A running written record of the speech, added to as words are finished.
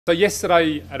So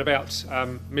yesterday at about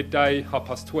midday,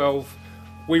 12:30,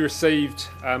 we received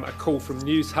a call from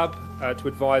News Hub to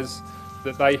advise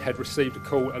that they had received a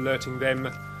call alerting them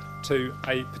to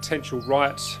a potential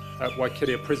riot at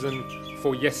Waikeria Prison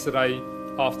for yesterday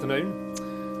afternoon.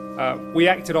 We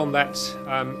acted on that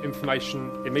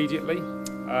information immediately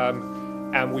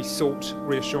and we sought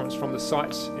reassurance from the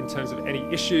site in terms of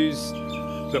any issues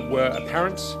that were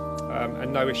apparent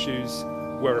and no issues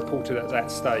were reported at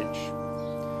that stage.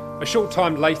 A short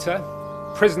time later,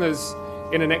 prisoners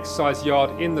in an exercise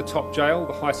yard in the top jail,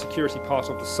 the high security part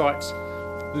of the site,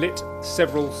 lit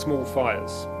several small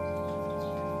fires.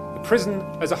 The prison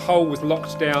as a whole was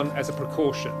locked down as a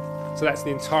precaution, so that's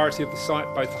the entirety of the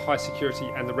site, both the high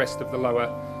security and the rest of the lower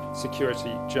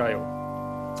security jail.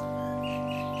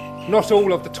 Not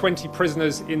all of the 20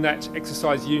 prisoners in that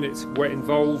exercise unit were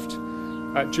involved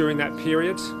during that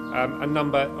period. A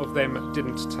number of them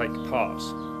didn't take part.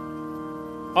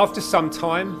 After some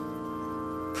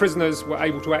time, prisoners were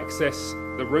able to access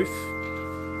the roof,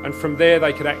 and from there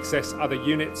they could access other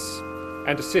units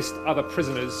and assist other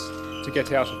prisoners to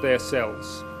get out of their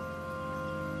cells.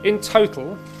 In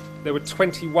total, there were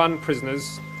 21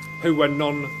 prisoners who were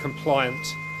non-compliant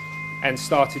and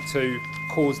started to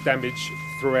cause damage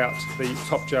throughout the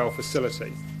top jail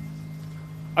facility.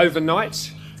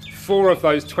 Overnight, 4 of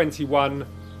those 21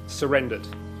 surrendered.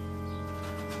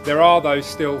 There are, though,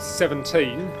 still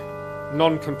 17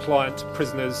 non-compliant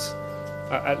prisoners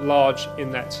at large in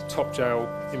that top jail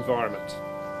environment.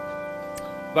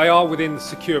 They are within the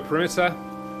secure perimeter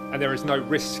and there is no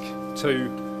risk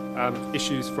to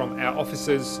issues from our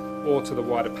officers or to the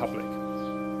wider public.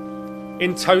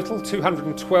 In total,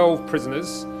 212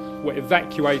 prisoners were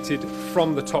evacuated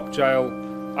from the top jail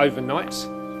overnight,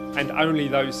 and only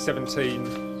those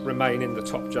 17 remain in the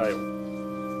top jail.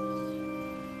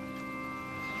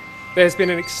 There's been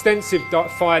an extensive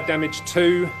fire damage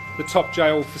to the top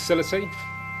jail facility,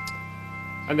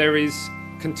 and there is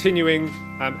continuing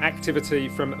activity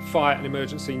from Fire and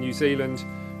Emergency New Zealand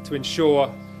to ensure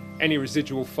any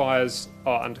residual fires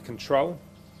are under control.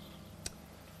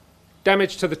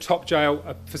 Damage to the top jail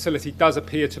facility does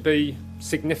appear to be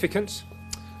significant,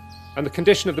 and the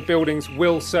condition of the buildings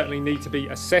will certainly need to be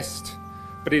assessed,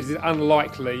 but it is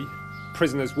unlikely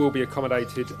prisoners will be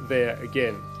accommodated there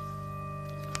again.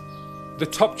 The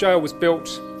top jail was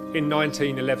built in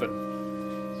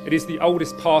 1911. It is the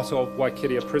oldest part of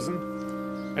Waikeria Prison,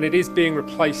 and it is being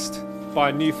replaced by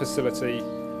a new facility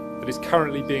that is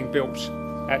currently being built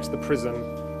at the prison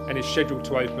and is scheduled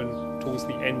to open towards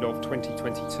the end of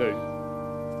 2022.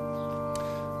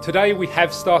 Today we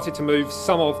have started to move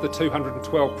some of the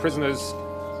 212 prisoners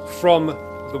from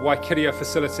the Waikeria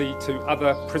facility to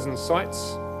other prison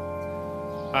sites.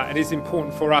 It is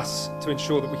important for us to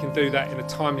ensure that we can do that in a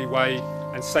timely way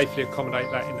and safely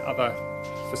accommodate that in other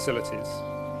facilities.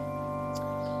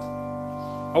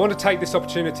 I want to take this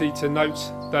opportunity to note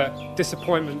the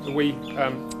disappointment that we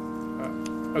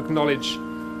acknowledge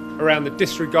around the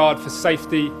disregard for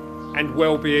safety and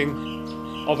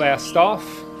well-being of our staff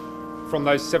from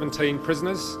those 17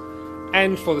 prisoners,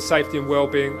 and for the safety and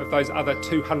well-being of those other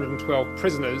 212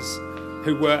 prisoners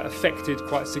who were affected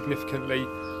quite significantly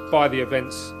by the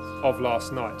events of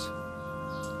last night.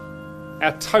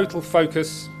 Our total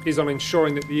focus is on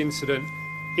ensuring that the incident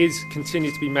is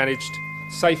continued to be managed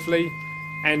safely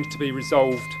and to be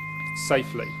resolved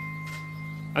safely.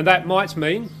 And that might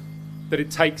mean that it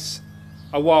takes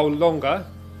a while longer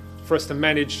for us to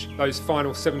manage those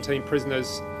final 17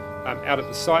 prisoners out at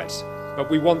the site, but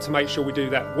we want to make sure we do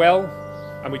that well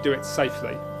and we do it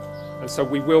safely. And so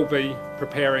we will be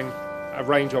preparing a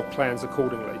range of plans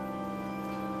accordingly.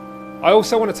 I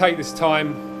also want to take this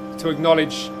time to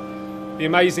acknowledge the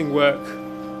amazing work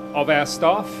of our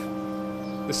staff,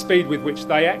 the speed with which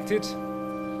they acted,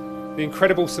 the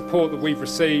incredible support that we've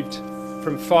received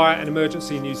from Fire and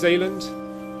Emergency New Zealand,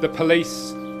 the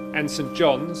police and St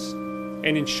John's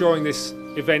in ensuring this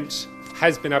event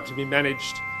has been able to be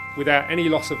managed without any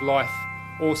loss of life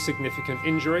or significant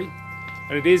injury.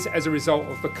 And it is as a result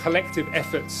of the collective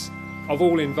efforts of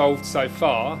all involved so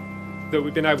far that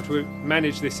we've been able to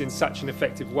manage this in such an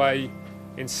effective way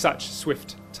in such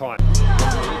swift time.